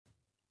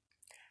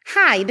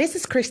Hi, this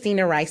is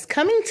Christina Rice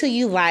coming to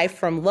you live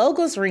from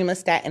Logos Rima,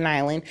 Staten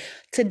Island.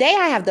 Today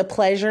I have the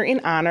pleasure and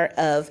honor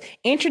of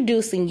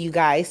introducing you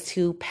guys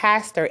to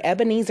Pastor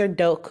Ebenezer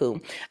Doku.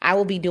 I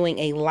will be doing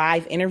a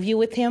live interview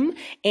with him,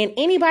 and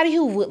anybody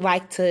who would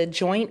like to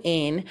join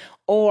in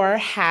or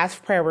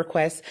have prayer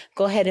requests,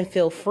 go ahead and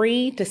feel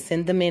free to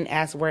send them in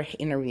as we're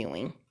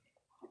interviewing.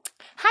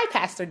 Hi,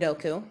 Pastor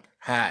Doku.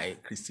 Hi,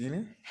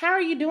 Christina. How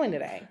are you doing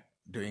today?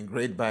 Doing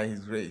great by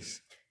His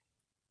grace.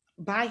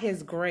 By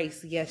his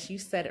grace, yes, you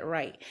said it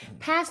right.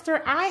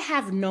 Pastor, I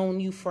have known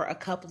you for a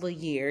couple of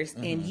years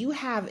and you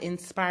have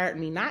inspired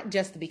me not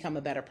just to become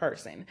a better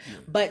person,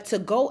 but to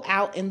go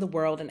out in the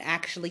world and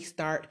actually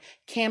start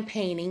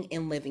campaigning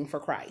and living for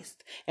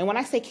Christ. And when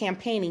I say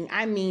campaigning,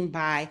 I mean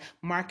by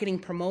marketing,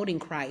 promoting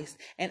Christ,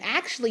 and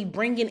actually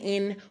bringing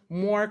in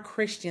more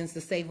Christians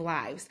to save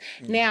lives.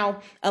 Now,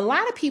 a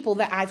lot of people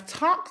that I've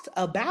talked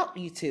about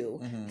you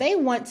to, they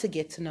want to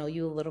get to know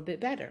you a little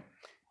bit better.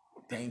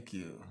 Thank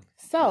you.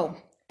 So,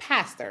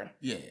 Pastor,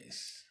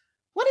 Yes.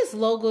 what is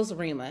Logos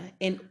Rima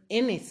in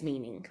its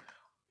meaning?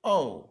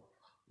 Oh,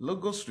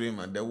 Logos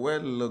Rima. The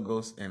word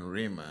Logos and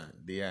Rima,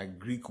 they are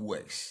Greek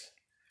words.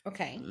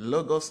 Okay.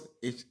 Logos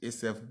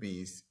itself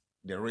means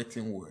the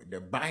written word.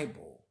 The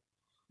Bible,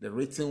 the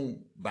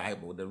written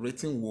Bible, the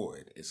written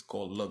word is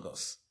called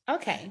Logos.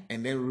 Okay.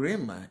 And then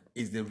Rima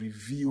is the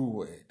revealed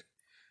word.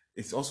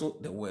 It's also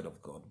the word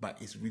of God, but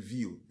it's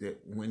revealed.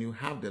 When you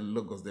have the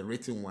Logos, the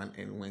written one,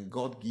 and when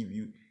God gives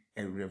you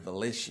a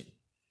revelation,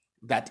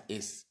 that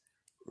is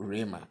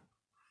Rhema.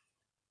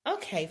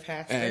 Okay,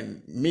 Pastor.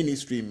 And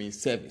ministry means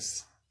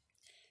service.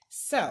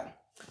 So,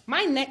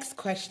 my next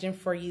question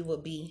for you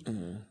would be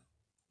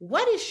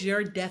what is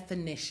your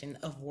definition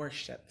of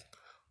worship?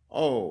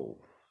 Oh,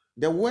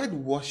 the word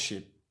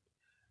worship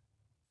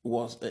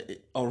was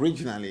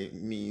originally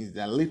means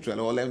that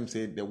literally, or let me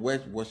say, the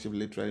word worship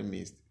literally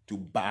means to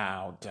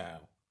bow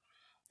down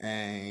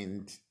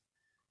and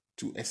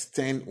to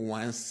extend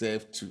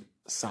oneself to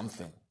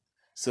something.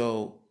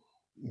 So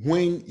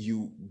when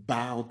you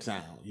bow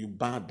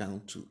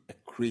down to a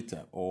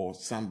creator or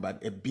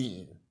somebody, a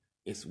being,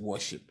 is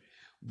worship.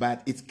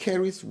 But it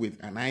carries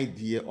with an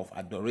idea of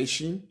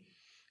adoration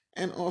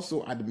and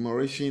also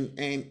admiration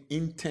and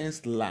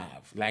intense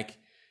love. Like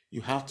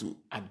you have to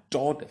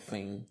adore the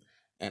thing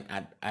and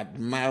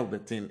admire the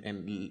thing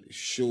and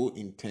show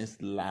intense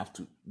love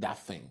to that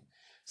thing.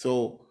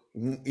 So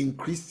in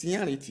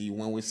Christianity,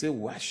 when we say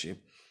worship,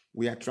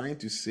 we are trying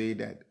to say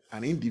that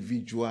an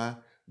individual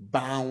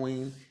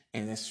bowing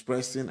and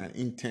expressing an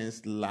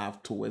intense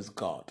love towards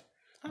God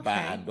by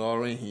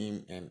adoring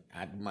Him and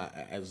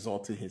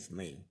exalting His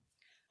name.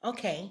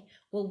 Okay.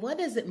 Well, what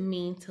does it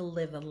mean to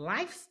live a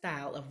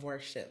lifestyle of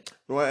worship?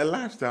 Well, a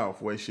lifestyle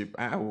of worship,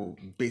 I will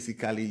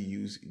basically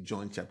use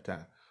John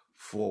chapter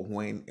 4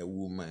 when a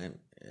woman,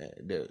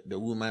 the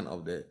woman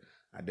of the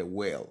at the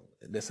well,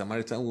 the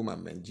Samaritan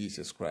woman meant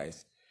Jesus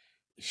Christ.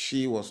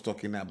 She was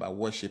talking about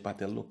worship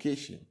at a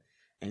location,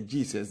 and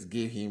Jesus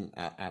gave him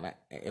a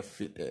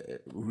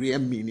real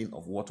meaning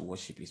of what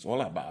worship is all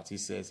about. He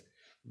says,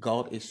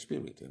 God is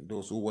spirit, and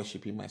those who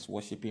worship Him must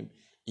worship Him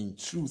in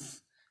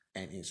truth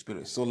and in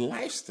spirit. So,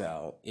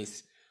 lifestyle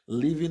is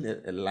living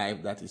a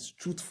life that is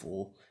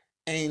truthful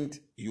and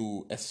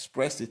you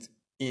express it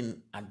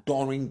in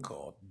adoring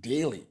God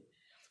daily.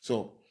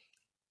 So,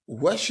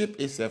 worship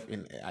itself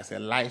as a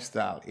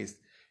lifestyle is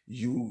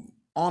you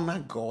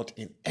honor God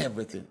in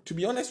everything. To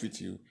be honest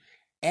with you,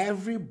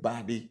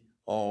 everybody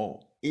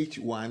or each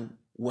one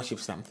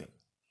worships something.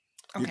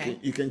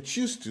 You can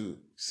choose to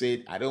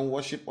say I don't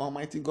worship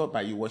Almighty God,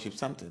 but you worship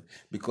something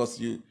because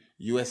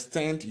you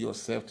extend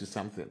yourself to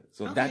something.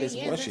 So that is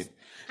worship.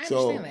 I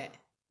So understand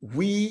that.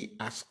 we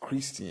as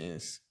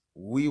Christians,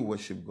 we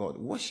worship God.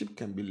 Worship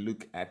can be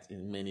looked at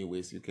in many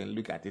ways. You can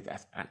look at it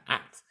as an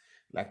act,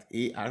 like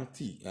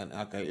ART,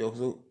 and you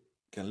also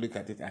can look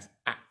at it as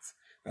act,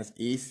 that's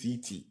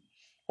ACT.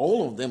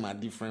 All of them are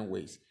different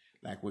ways.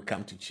 Like we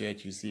come to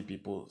church, you see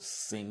people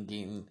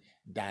singing,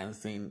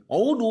 dancing,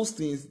 all those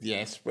things, they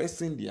are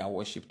expressing their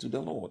worship to the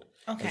Lord,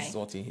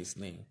 exalting His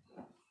name.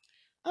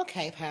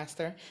 Okay,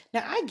 Pastor.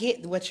 Now I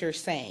get what you're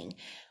saying.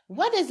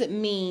 What does it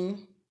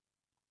mean,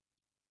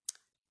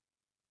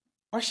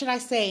 or should I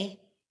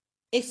say,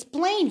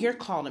 explain your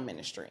call to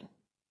ministry?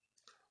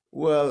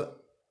 Well,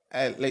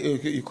 like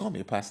you call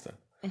me a pastor,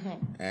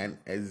 and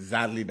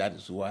exactly that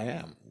is who I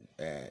am.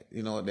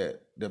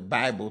 The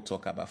Bible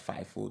talk about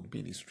fivefold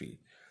ministry.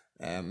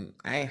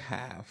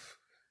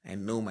 I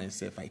know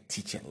myself. I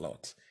teach a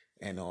lot,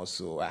 and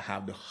also I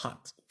have the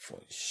heart for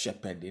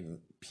shepherding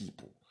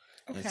people,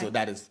 and so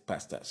that is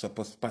pastor. So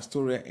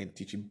pastoral and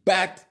teaching,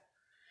 but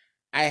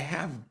I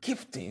have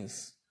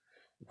giftings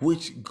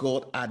which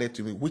God added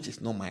to me, which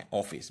is not my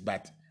office,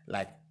 but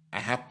like I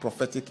have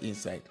prophetic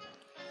insight.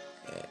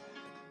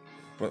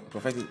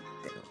 Prophetic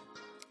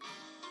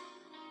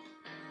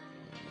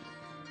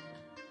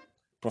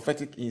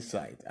prophetic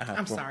insight.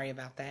 I'm sorry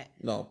about that.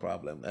 No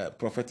problem.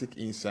 Prophetic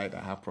insight.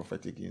 I have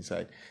prophetic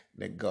insight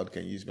that God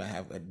can use me. I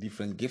have a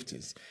different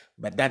giftings,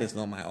 but that is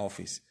not my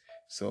office.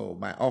 So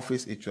my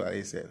office actually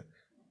is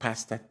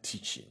pastor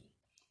teaching.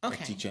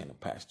 Okay. A teacher and a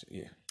pastor,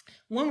 yeah.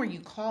 When were you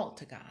called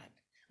to God?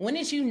 When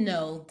did you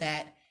know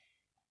that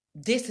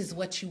this is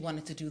what you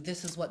wanted to do?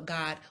 This is what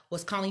God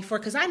was calling you for?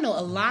 Because I know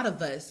a lot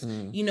of us,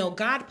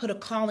 God put a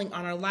calling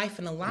on our life,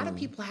 and a lot of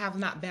people have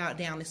not bowed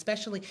down.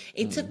 Especially,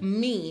 it took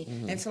me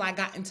until I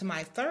got into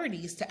my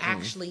 30s to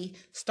actually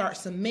start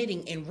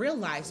submitting and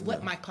realize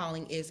what my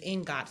calling is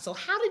in God. So,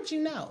 how did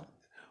you know?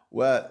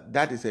 Well,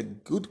 that is a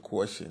good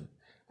question.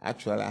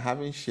 Actually, I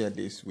haven't shared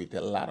this with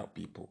a lot of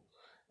people.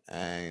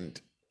 And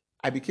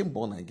I became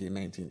born again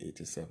in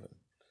 1987.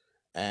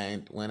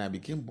 And when I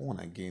became born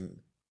again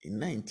in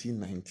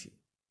 1990,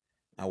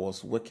 I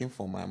was working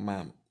for my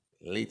mom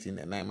late in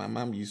the night. My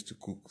mom used to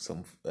cook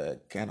some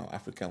kind of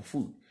African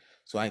food.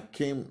 So I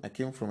came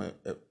from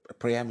a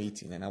prayer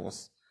meeting, and I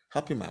was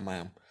helping my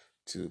mom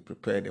to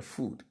prepare the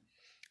food.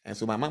 And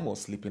so my mom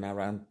was sleeping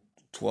around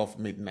 12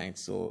 midnight.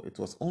 So it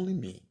was only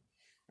me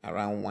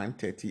around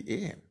 1:30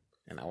 a.m.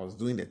 And I was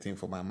doing the thing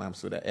for my mom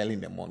so that early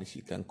in the morning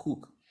she can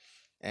cook.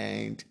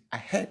 And I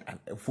heard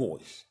a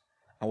voice.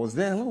 I was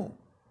there alone.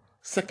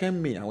 2nd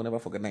May, I will never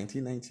forget,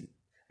 1990.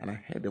 And I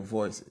heard a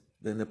voice.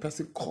 Then the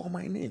person called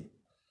my name.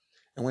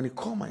 And when he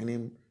called my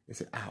name, he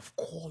said, I have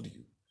called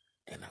you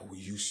and I will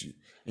use you.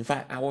 In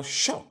fact, I was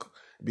shocked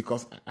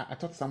because I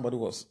thought somebody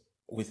was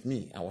with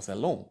me. I was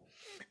alone.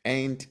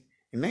 And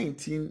in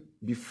 19,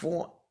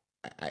 before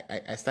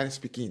I started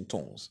speaking in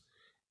tongues,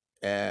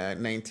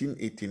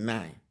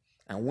 1989,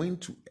 I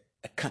went to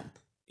a camp,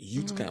 a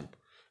youth camp.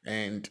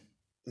 And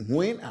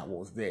when I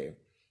was there,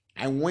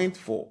 I went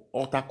for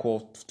altar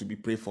call to be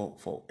prayed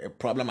for a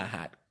problem I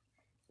had.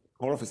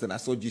 All of a sudden, I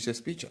saw Jesus'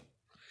 picture.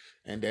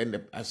 And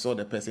then I saw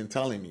the person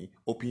telling me,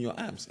 open your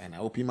arms. And I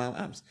opened my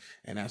arms.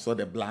 And I saw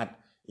the blood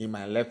in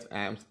my left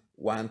arms,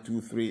 1,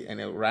 2, 3, and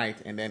the right.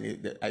 And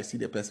then I see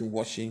the person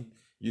washing,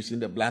 using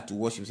the blood to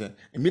wash himself.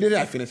 Immediately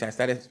I finished, I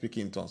started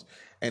speaking in tongues.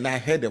 And I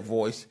heard a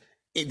voice,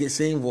 the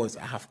same voice,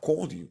 I have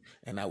called you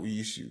and I will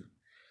use you.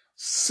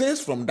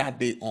 Since from that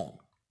day on,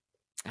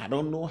 I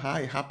don't know how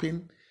it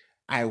happened.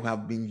 I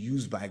have been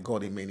used by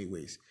God in many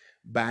ways.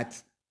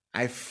 But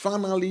I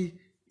finally,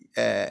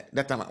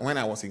 that time when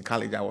I was in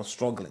college, I was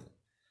struggling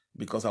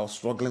because I was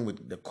struggling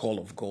with the call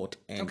of God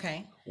and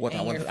what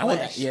I wanted.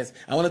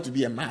 I wanted to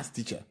be a math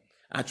teacher.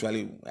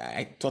 Actually,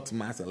 I taught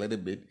math a little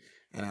bit,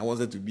 and I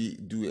wanted to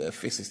do a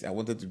physics. I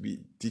wanted to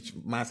teach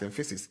math and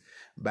physics,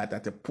 but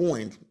at a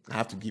point, I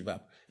have to give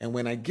up. And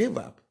when I gave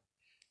up,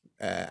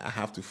 I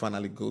have to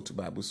finally go to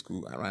Bible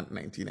school around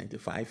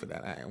 1995.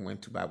 That I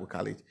went to Bible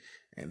college,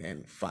 and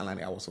then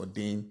finally I was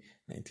ordained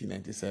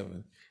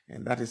 1997,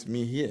 and that is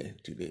me here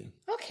today.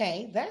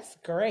 Okay, that's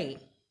great.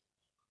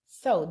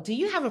 So, do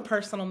you have a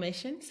personal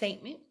mission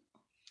statement?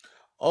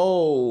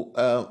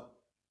 Oh,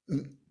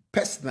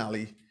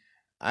 personally,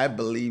 I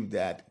believe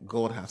that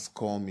God has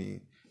called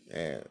me.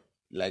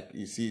 Like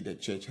you see, the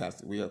church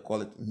has, we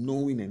call it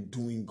knowing and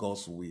doing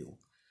God's will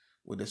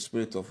with the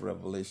spirit of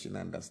revelation,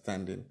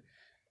 understanding,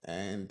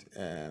 and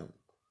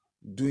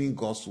doing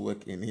God's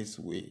work in His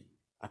way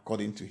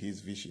according to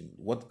His vision.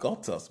 What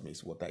God tells me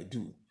is what I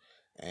do.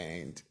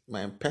 And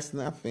my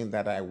personal thing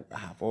that I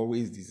have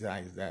always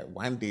desired is that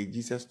one day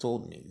Jesus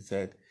told me, He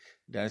said,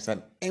 there is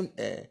an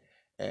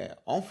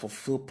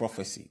unfulfilled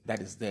prophecy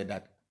that is there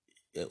that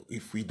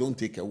if we don't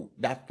take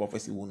that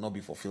prophecy will not be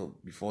fulfilled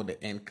before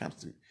the end comes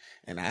to.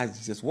 And I asked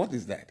Jesus, what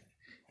is that?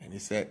 And He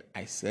said,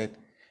 I said,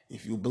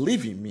 if you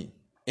believe in me,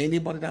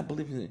 anybody that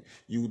believes in me,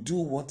 you do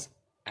what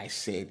I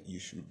said you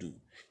should do.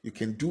 You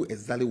can do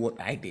exactly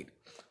what I did.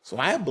 So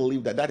I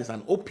believe that is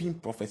an open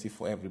prophecy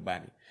for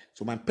everybody.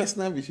 So my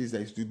personal vision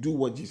is to do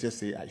what Jesus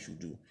said I should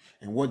do.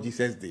 And what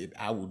Jesus did,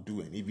 I will do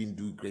and even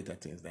do greater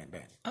things than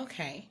that.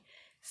 Okay.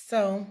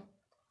 So,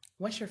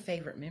 what's your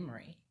favorite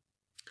memory?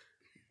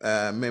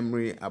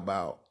 Memory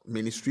about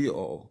ministry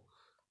or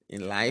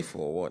in life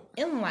or what?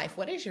 In life,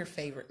 what is your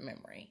favorite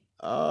memory?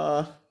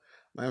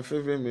 My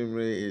favorite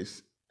memory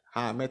is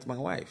how I met my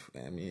wife.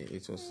 I mean,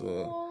 it was,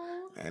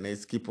 and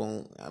it's keep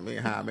on. I mean,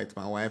 how I met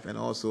my wife, and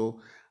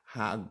also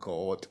how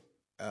God.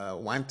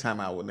 One time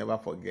I will never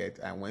forget.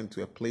 I went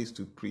to a place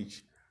to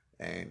preach,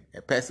 and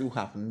a person who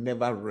have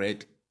never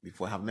read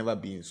before, have never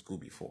been in school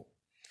before.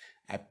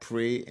 I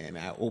pray and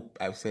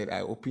I said,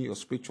 I open your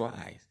spiritual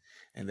eyes,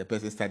 and the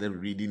person started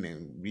reading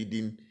and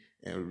reading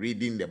and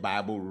reading the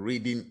Bible,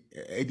 reading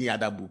any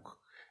other book.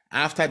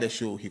 After the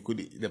show,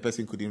 the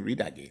person couldn't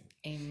read again.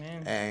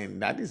 Amen.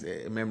 And that is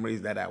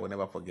memories that I will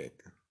never forget.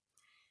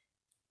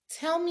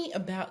 Tell me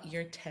about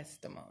your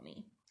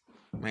testimony.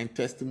 My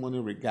testimony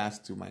regards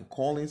to my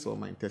callings, or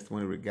my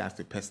testimony regards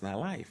to personal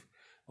life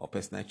or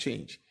personal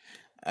change.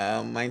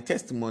 My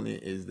testimony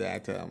is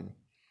that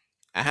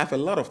I have a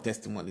lot of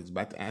testimonies,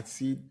 but I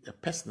see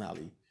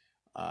personally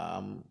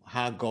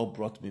how God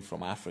brought me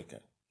from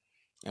Africa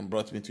and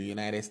brought me to the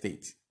United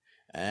States.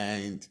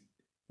 And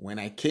when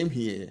I came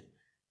here,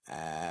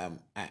 I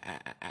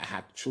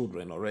had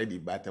children already,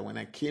 but when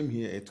I came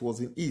here, it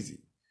wasn't easy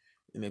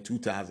in the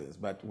 2000s.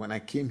 But when I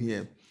came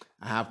here,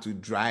 I have to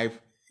drive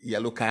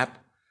yellow cab.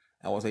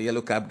 I was a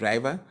yellow cab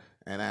driver,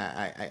 And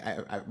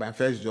my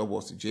first job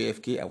was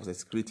JFK. I was a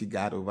security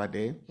guard over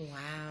there.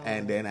 Wow.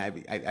 And then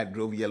I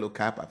drove yellow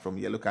cab. From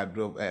yellow cab, I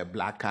drove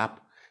black cab,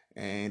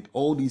 and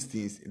all these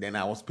things. Then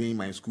I was paying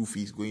my school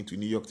fees, going to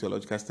New York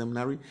Theological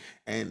Seminary,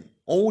 and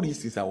all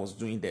these things I was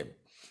doing them.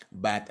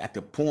 But at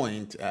the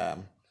point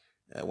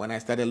when I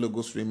started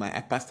Logos Stream,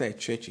 I pastored a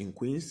church in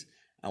Queens.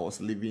 I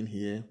was living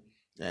here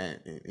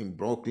in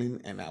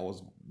Brooklyn, and I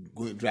was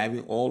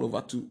driving all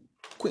over to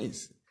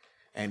Queens.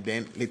 And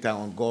then later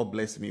on, God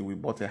blessed me. We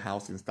bought a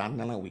house in Staten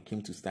Island. We came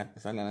to Staten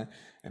Island,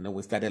 and then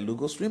we started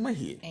Logos Streamer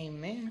here.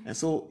 Amen. And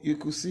so you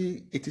could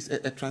see it is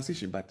a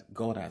transition, but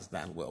God has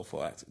done well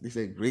for us. This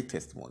is a great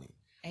testimony.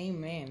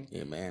 Amen.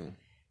 Amen.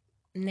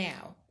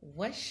 Now,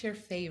 what's your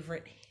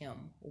favorite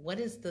hymn? What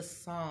is the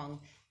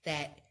song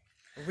that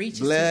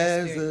reaches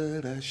Blessed to your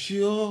spirit?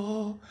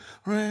 assurance.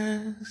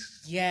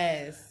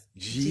 Yes.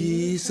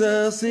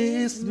 Jesus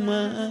is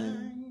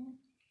mine.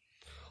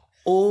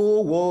 Oh,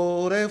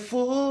 what a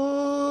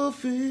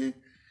forfeit,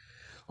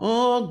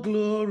 oh,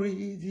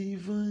 glory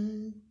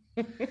divine.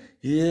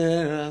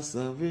 Here are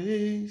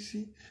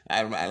salvation.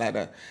 I like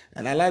that.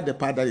 And I like the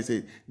part that he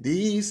said,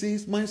 this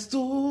is my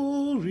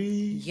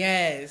story.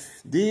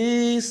 Yes.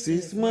 This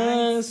is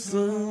my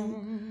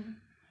song,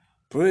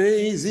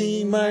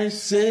 praising my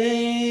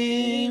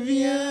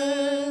Savior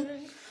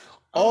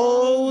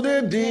all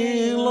the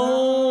day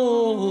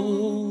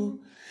long.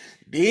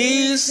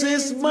 This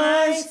is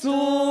my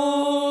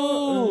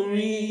story.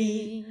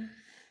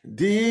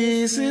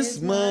 This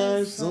is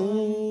my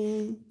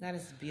song. That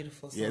is a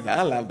beautiful song. Yes,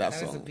 I love that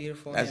song. That is a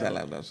beautiful hymn. hymn. I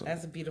love that song.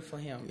 That's a beautiful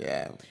hymn.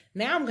 Yeah.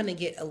 Now I'm going to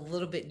get a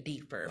little bit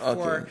deeper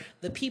for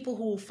the people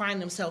who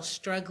find themselves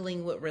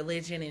struggling with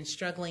religion and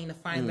struggling to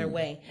find their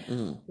way.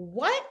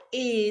 What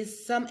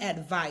is some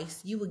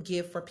advice you would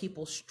give for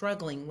people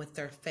struggling with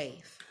their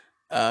faith?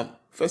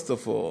 First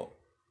of all,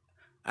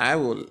 I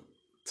will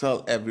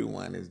tell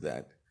everyone is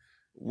that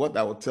what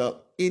I will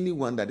tell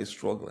anyone that is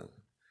struggling,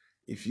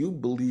 if you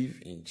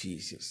believe in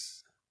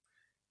Jesus,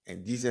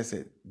 and Jesus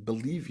said,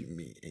 believe in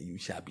me and you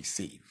shall be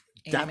saved.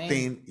 Amen. That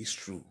thing is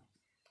true.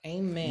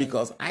 Amen.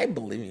 Because I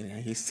believe in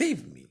him, he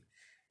saved me.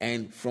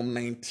 And from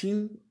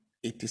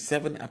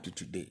 1987 up to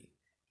today,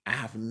 I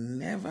have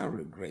never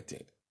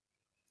regretted.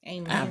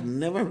 Amen. I have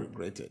never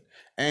regretted.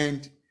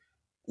 And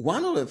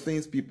one of the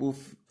things people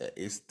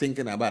is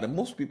thinking about, and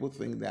most people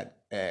think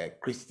that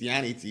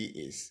Christianity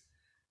is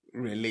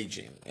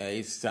religion.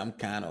 It's some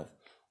kind of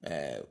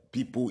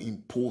people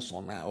impose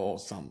on us, or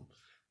some,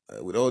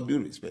 with all due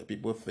respect,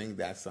 people think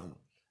that some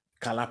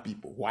color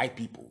people, white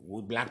people,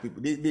 black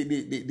people,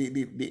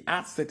 they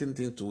add certain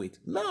things to it.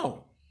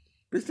 No.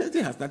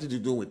 Christianity has nothing to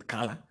do with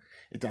color.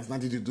 It has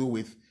nothing to do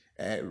with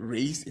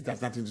race. It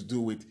has nothing to do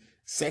with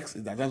sex.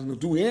 It has nothing to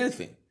do with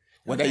anything.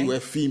 Whether you are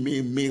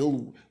female,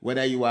 male,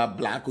 whether you are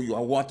black or you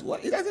are what,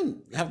 it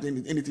doesn't have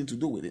anything to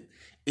do with it.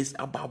 It's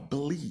about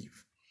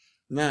belief.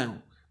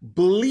 Now,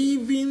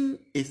 believing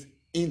is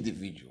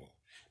individual,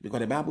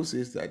 because the Bible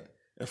says that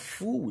a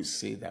fool will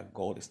say that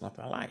God is not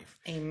alive.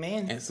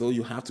 Amen. And so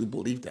you have to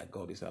believe that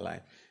God is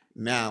alive.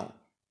 Now,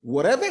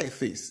 whatever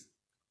it is,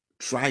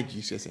 try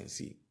Jesus and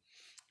see.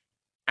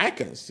 I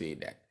can say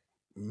that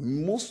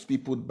most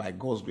people, by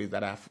God's grace,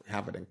 that I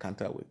have an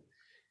encounter with,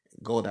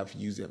 God have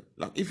used them.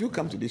 Like, if you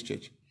come to this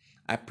church,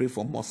 I pray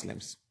for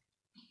Muslims.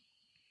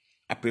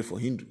 I pray for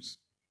Hindus.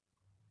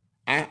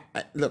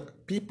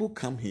 Look, people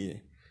come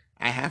here.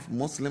 I have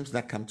Muslims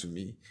that come to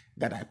me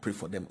that I pray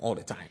for them all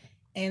the time.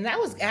 And that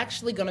was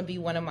actually going to be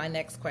one of my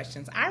next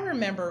questions. I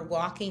remember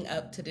walking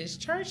up to this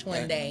church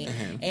one day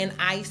and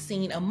I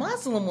seen a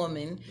Muslim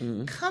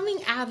woman coming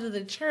out of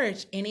the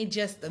church, and it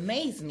just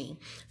amazed me.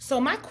 So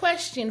my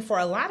question for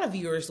a lot of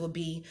viewers would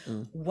be,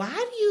 why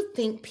do you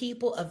think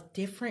people of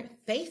different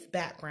faith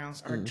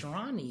backgrounds are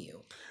drawn to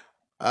you?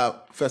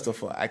 First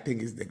of all, I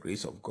think it's the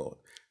grace of God.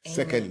 Amen.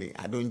 Secondly,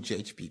 I don't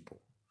judge people.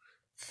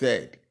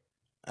 Third,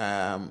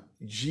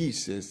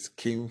 Jesus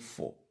came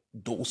for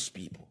those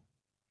people.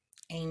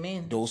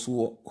 Amen. Those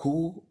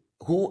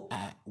who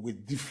are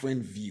with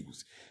different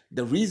views.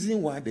 The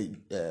reason why the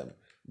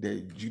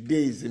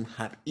Judaism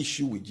had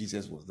issue with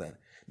Jesus was that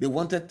they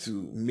wanted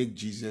to make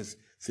Jesus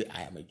say,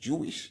 I am a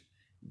Jewish,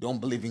 don't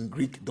believe in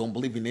Greek, don't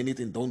believe in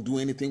anything, don't do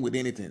anything with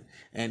anything,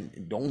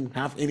 and don't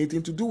have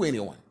anything to do with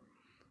anyone.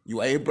 You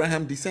are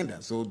Abraham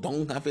descendant, so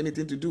don't have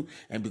anything to do.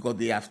 And because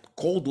they have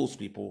called those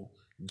people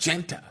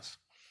Gentiles.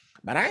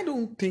 But I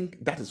don't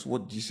think that is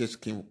what Jesus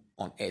came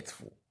on earth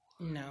for.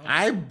 No.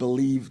 I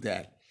believe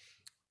that.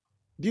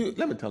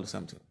 Let me tell you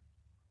something.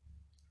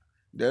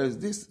 There is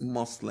this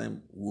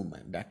Muslim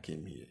woman that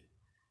came here,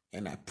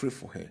 and I pray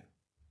for her.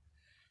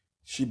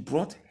 She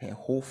brought her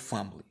whole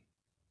family.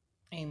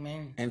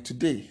 Amen. And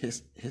today,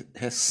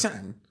 her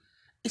son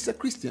is a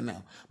Christian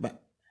now.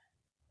 But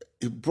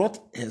he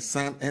brought her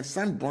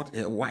son brought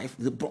her wife.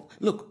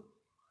 Look,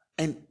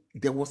 and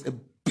there was a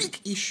big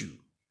issue.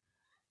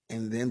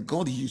 And then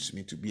God used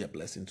me to be a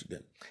blessing to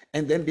them.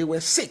 And then they were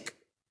sick.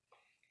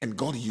 And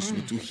God used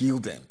me to heal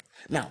them.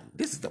 Now,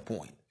 this is the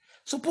point.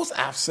 Suppose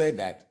I've said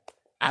that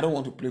I don't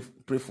want to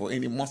pray for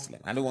any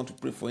Muslim. I don't want to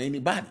pray for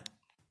anybody.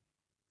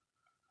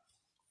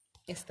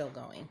 It's still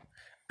going.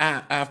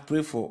 I've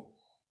prayed for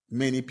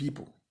many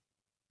people.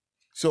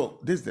 So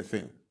this is the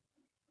thing.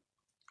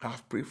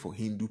 I've prayed for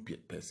Hindu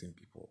person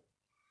before.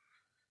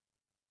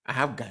 I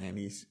have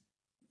Guyanese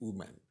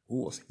woman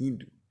who was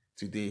Hindu.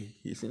 Today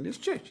he's in this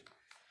church.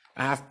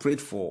 I have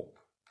prayed for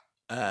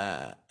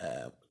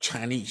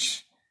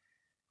Chinese.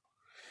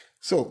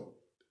 So,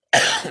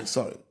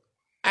 sorry.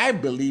 I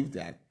believe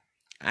that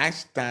I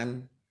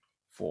stand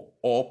for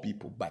all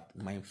people, but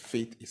my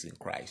faith is in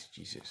Christ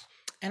Jesus.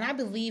 And I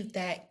believe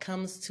that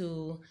comes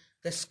to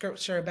the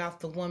scripture about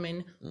the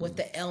woman with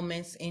the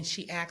ailments, and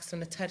she asked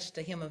him to touch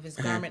the hem of his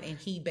garment, and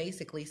he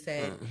basically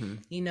said,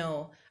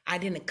 I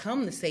didn't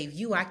come to save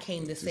you, I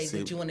came to save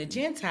the Jew and the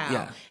Gentile.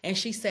 Yeah. And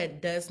she said,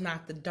 does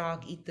not the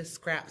dog eat the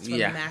scraps from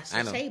Yeah, the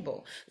master's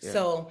table? Yeah.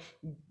 So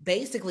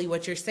basically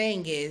what you're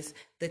saying is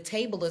the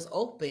table is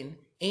open,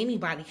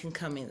 anybody can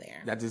come in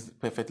there. That is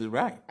perfectly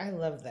right. I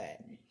love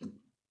that.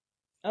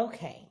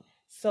 Okay.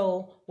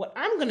 So what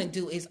I'm going to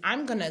do is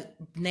I'm going to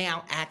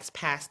now ask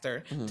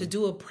Pastor to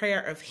do a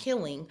prayer of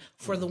healing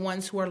for the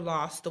ones who are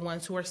lost, the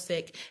ones who are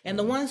sick, and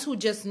the ones who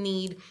just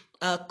need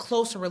a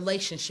closer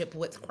relationship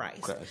with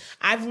Christ. Okay.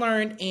 I've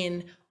learned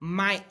in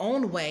my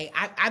own way.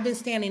 I've been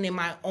standing in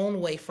my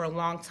own way for a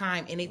long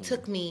time, and it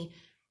took me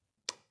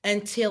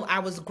until I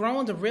was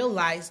grown to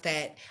realize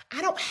that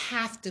I don't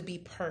have to be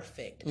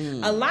perfect.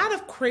 A lot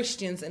of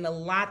Christians and a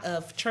lot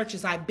of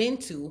churches I've been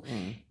to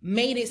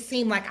made it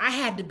seem like I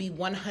had to be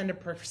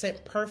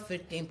 100%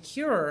 perfect and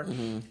pure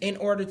in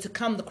order to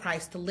come to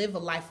Christ, to live a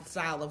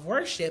lifestyle of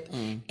worship.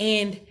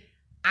 And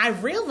I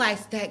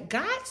realized that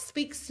God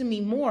speaks to me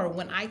more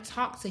when I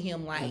talk to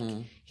him like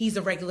he's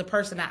a regular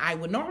person that I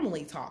would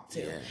normally talk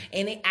to. Yeah.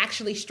 And it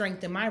actually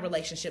strengthened my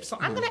relationship. So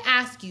I'm going to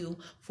ask you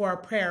for a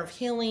prayer of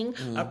healing,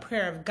 a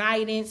prayer of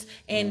guidance,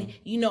 and,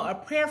 a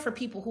prayer for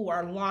people who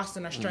are lost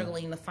and are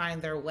struggling to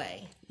find their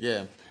way.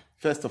 Yeah.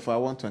 First of all, I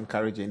want to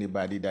encourage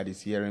anybody that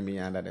is hearing me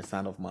under the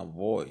sound of my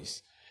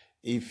voice.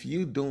 If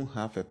you don't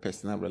have a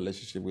personal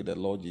relationship with the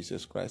Lord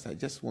Jesus Christ, I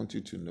just want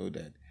you to know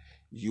that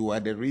you are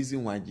the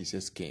reason why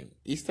Jesus came.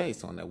 Easter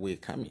is on the way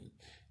coming.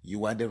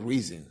 You are the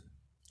reason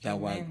that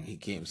why he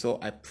came. So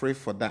I pray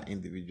for that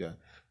individual.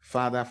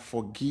 Father,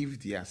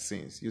 forgive their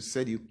sins. You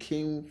said you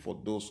came for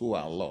those who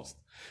are lost,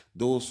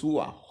 those who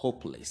are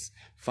hopeless.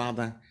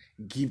 Father,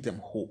 give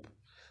them hope.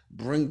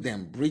 Bring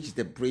them, bridge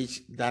the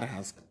bridge that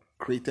has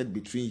created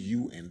between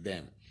you and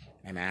them.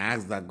 And I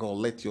ask that God,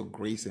 let your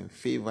grace and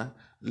favor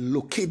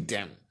locate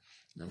them.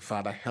 And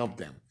Father, help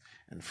them.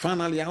 And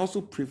finally, I also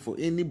pray for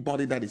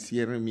anybody that is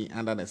hearing me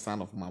under the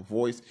sound of my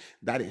voice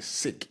that is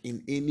sick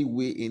in any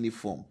way, any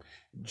form.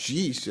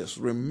 Jesus,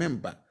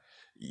 remember,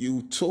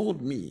 you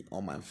told me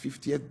on my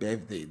 50th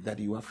birthday that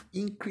you have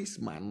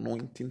increased my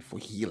anointing for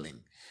healing.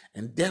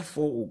 And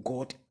therefore, oh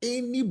God,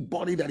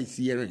 anybody that is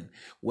hearing,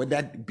 whether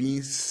it be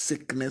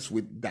sickness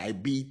with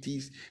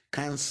diabetes,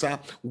 cancer,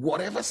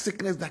 whatever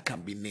sickness that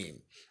can be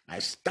named, I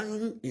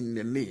stand in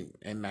the name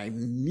and I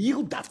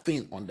kneel that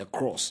thing on the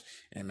cross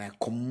and I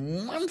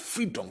command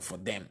freedom for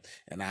them.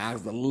 And I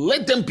ask that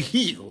let them be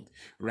healed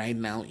right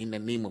now in the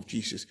name of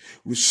Jesus.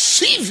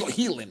 Receive your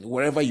healing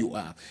wherever you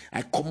are.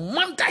 I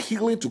command that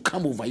healing to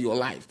come over your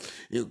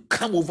life,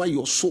 come over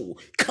your soul,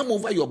 come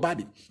over your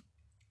body.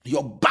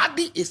 Your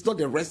body is not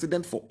a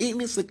resident for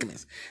any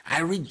sickness. I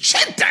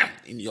reject them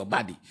in your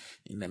body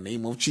in the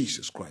name of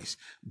Jesus Christ.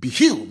 Be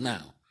healed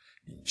now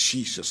in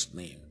Jesus'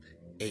 name.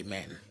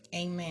 Amen.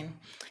 Amen.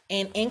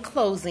 And in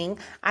closing,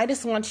 I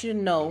just want you to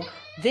know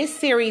this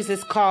series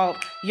is called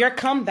Your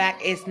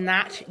Comeback is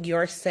Not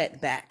Your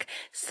Setback.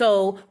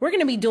 So we're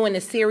going to be doing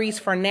a series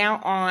from now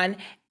on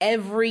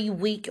every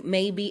week,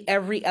 maybe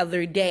every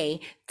other day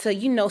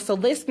to, so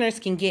listeners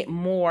can get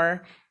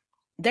more.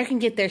 They can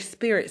get their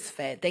spirits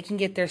fed. They can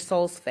get their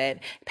souls fed.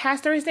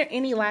 Pastor, is there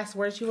any last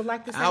words you would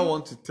like to say? I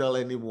want to tell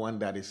anyone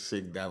that is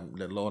sick that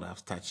the Lord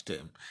has touched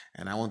them.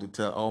 And I want to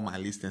tell all my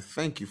listeners,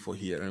 thank you for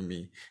hearing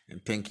me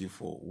and thank you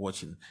for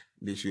watching.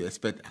 They should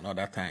expect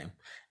another time.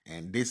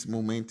 And this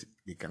moment,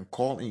 they can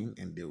call in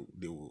and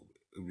they will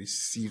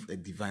receive a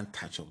divine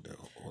touch of the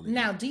Holy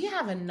Now, Spirit. do you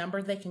have a number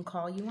they can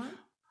call you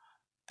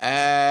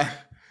on?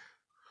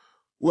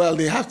 Well,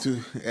 they have to.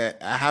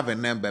 I have a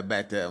number,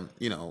 but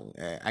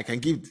I can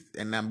give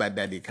a number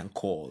that they can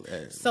call.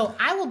 So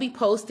I will be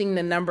posting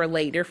the number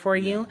later for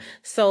you.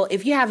 So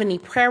if you have any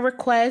prayer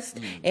requests,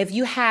 if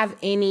you have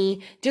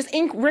any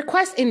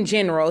requests in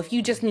general, if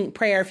you just need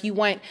prayer, if you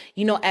want,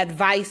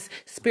 advice,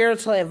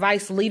 spiritual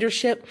advice,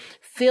 leadership,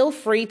 feel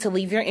free to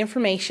leave your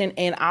information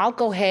and I'll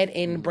go ahead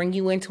and bring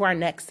you into our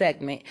next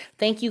segment.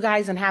 Thank you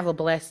guys and have a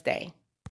blessed day.